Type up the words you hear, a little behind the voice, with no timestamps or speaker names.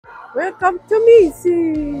Welcome to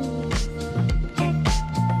MACY'S.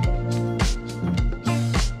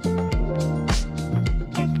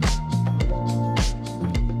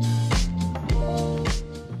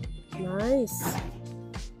 Nice.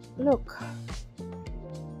 Look.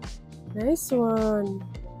 Nice one.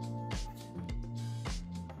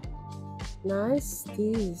 Nice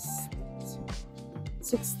this.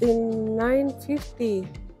 69.50.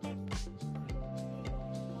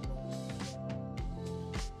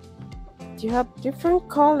 You have different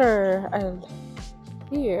color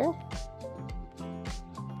here.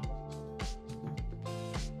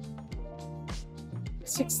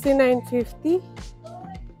 $69.50.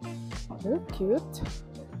 Very cute.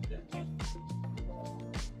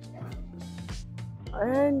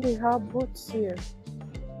 And we have boots here.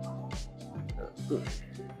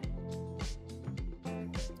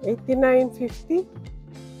 $89.50.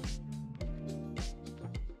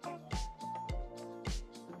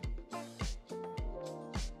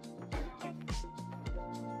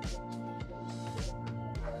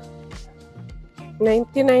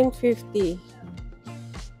 $99.50.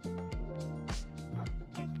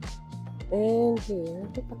 And here,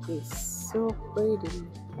 look at this, so pretty.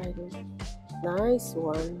 Nice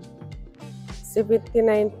one.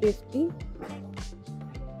 $79.50.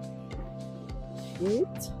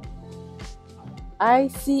 Cute.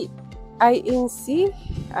 INC.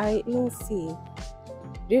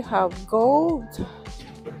 They have gold.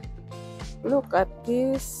 Look at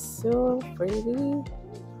this, so pretty.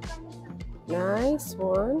 Nice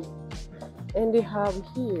one. And they have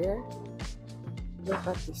here, look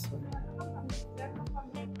at this one.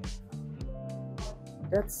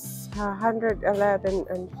 That's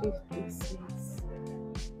 111.50.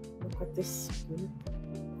 Look at this cute.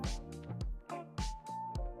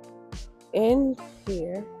 And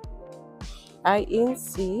here,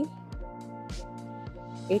 INC,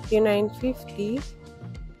 $89.50.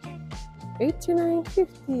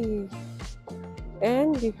 $89.50.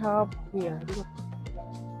 And we have here, look.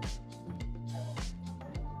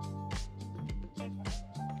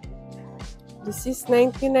 This is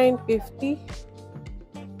 $99.50.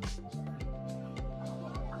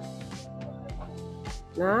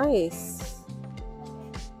 Nice.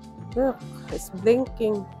 Look, it's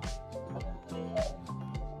blinking.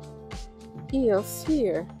 Heels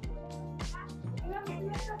here.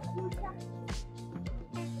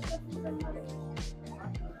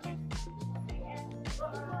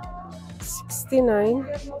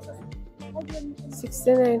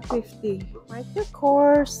 $69.50. Michael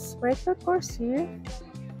Kors here.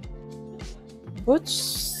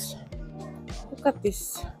 Boots. Look at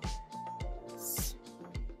this.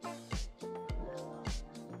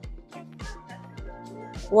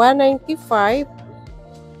 $195.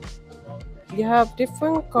 You have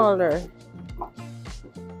different color,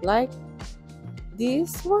 like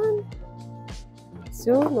this one.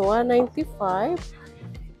 So $195.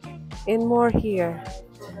 And more here.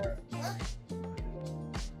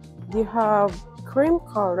 You have cream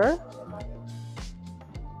color.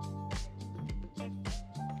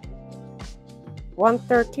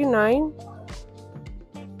 $139.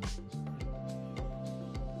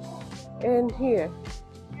 And here,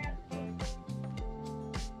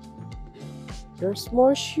 there's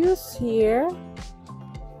more shoes here.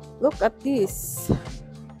 Look at this.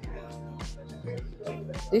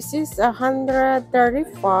 This is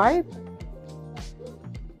 $135.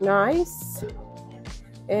 Nice.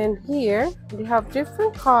 And here they have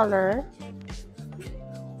different color.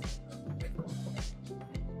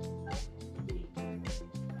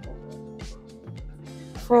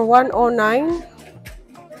 For $109.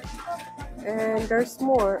 And there's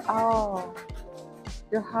more. Oh,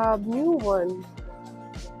 you have new one.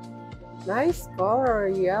 Nice color,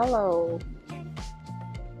 yellow.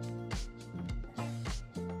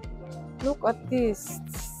 Look at this.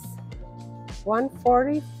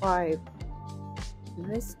 $145.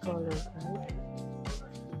 Nice color, right?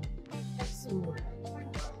 Some more.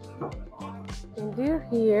 And they're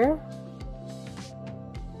here.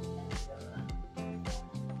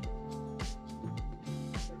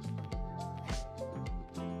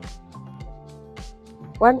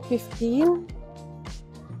 $115.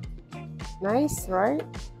 Nice, right?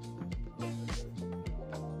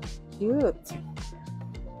 Cute.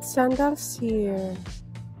 Sandals here.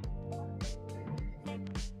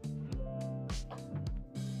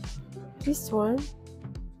 This one.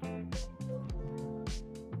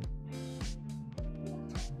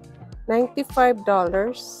 $95.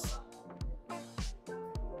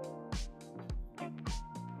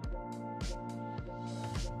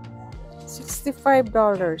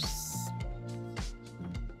 $65.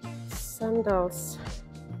 Sandals.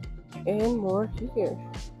 And more here.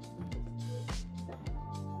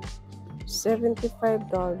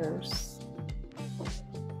 $75.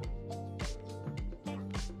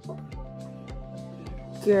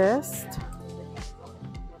 Guest.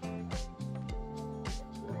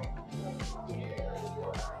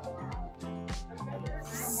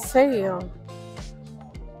 Sale.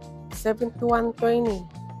 $71.20.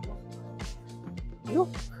 Look,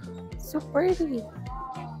 so pretty.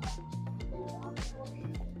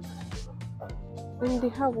 And they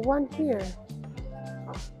have one here.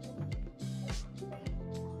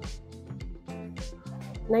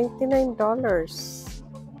 $99.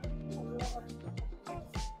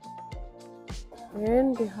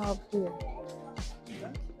 And they have here.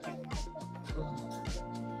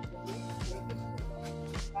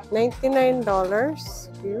 $99.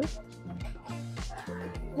 Cute.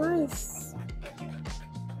 Nice.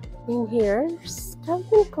 In here,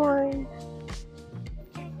 Calvin Klein.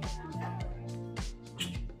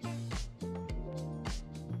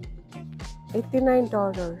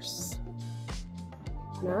 $89.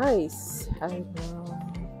 Nice. I know.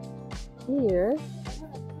 Here,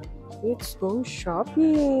 let's go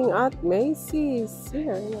shopping at Macy's.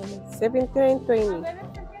 Here, $79.20.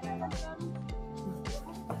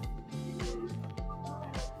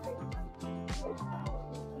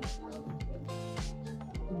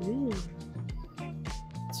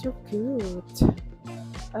 So cute.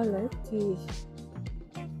 I like this.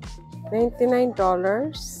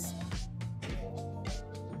 $99.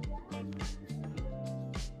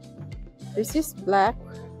 This is black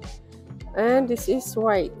and this is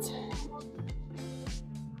white.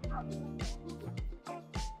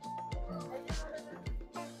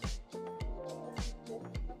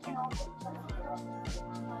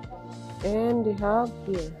 And they have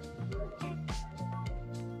here.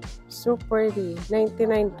 So pretty.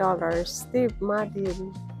 $99. Steve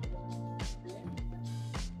Madden.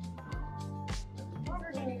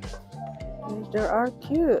 And they are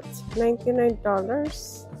cute.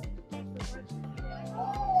 $99.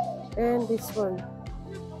 And this one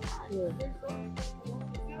here.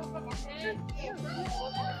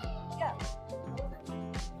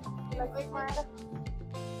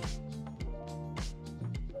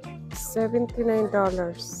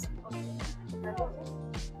 $79.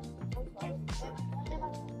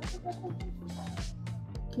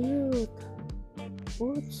 Cute.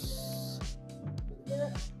 Oops.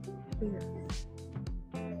 Here.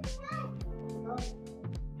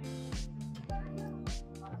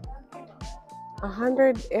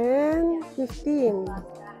 $115.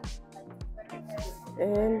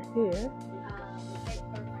 And here.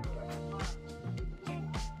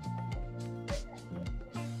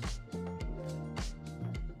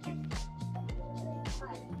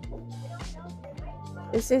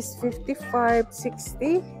 This is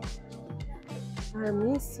 $55.60.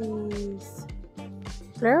 MACY'S.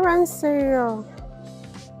 Clearance sale.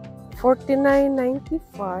 $49.95.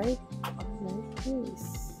 I like this.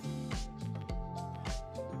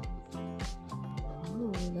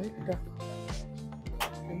 Oh, I like that.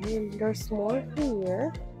 And there's more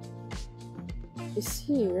here. It's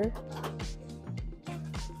here.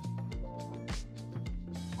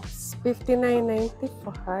 It's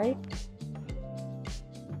 $59.95.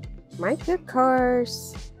 Microcars.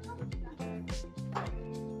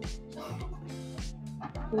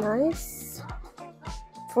 Nice.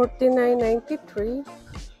 $49.93.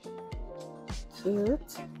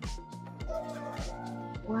 Cute.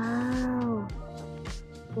 Wow.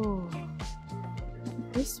 Oh,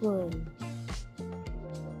 this one.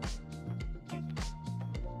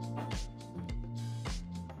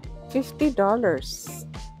 $50.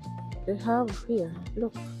 They have here.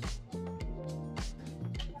 Look.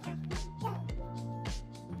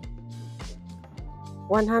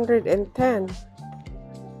 $110.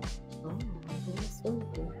 Oh, this one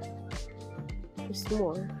here. There's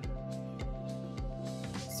more.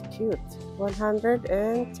 It's cute.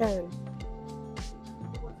 $110.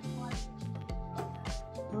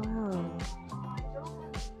 Wow.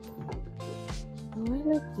 Oh, I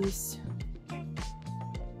like this.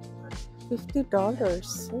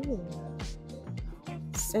 $50. Oh.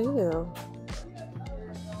 Sale.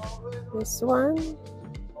 This one.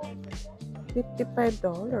 $55.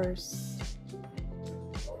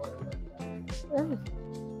 Oh.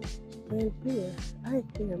 And here. I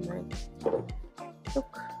hear mine.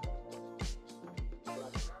 Look.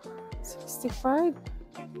 65.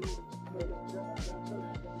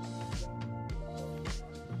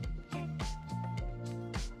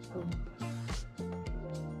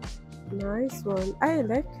 Nice one. I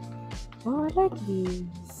like. Oh, I like these.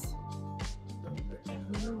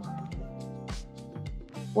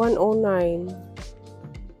 109.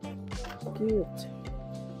 Cute.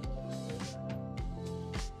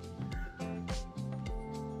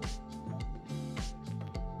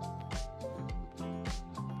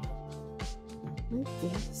 Like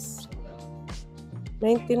this.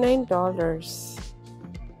 $99.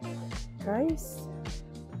 Guys.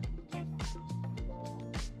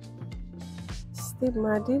 Steve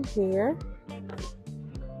Madden here.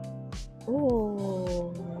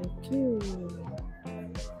 Oh, cute.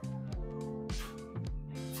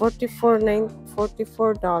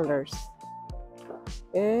 $44.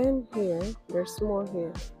 And here, there's more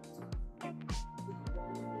here.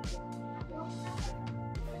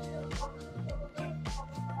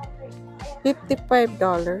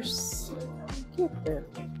 $55. Cute there.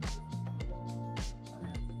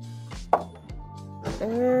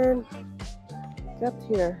 And got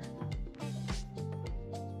here.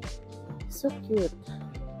 So cute.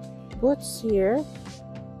 Boots here.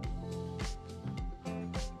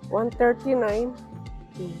 $139.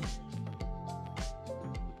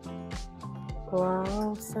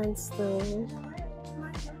 Wow, sandstone.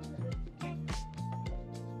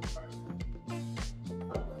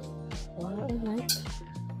 Wow, I like.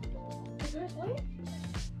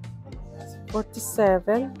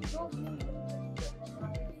 47.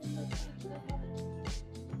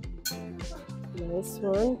 Nice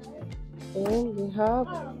one. And we have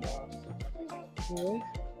here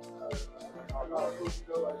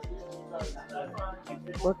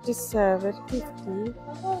 47.50.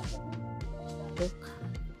 Look.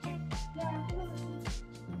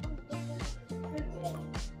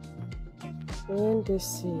 And you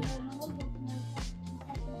see.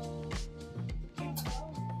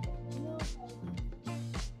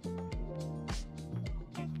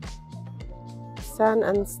 Sand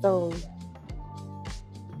and stone.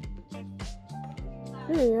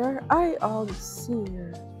 Here, IOGs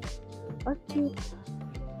here. Are cute.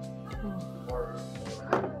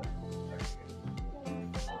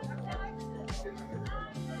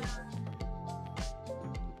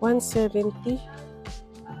 $170.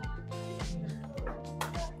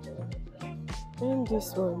 And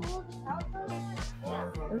this one.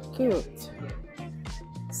 Are cute.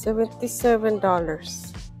 $77.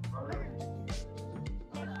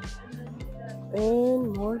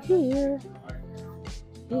 And more here.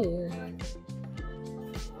 Here.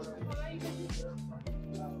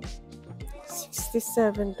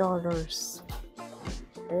 $67.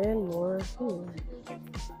 And more here.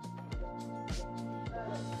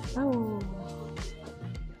 Oh,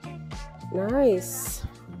 nice.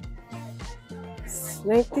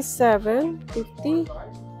 $97.50.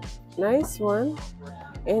 Nice one.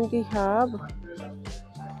 And we have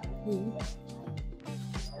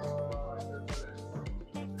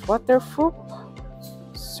waterproof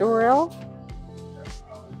Sorel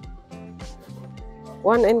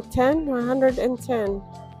 110.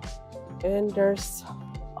 And there's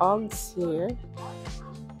Uggs here.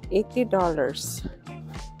 $80.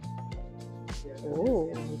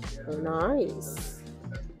 Oh, nice.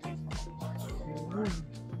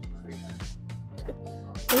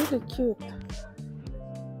 Really cute.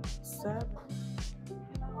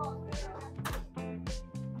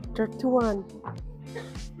 31.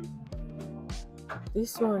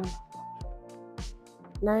 This one.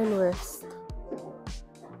 9 West.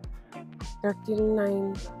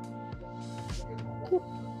 39. Cute.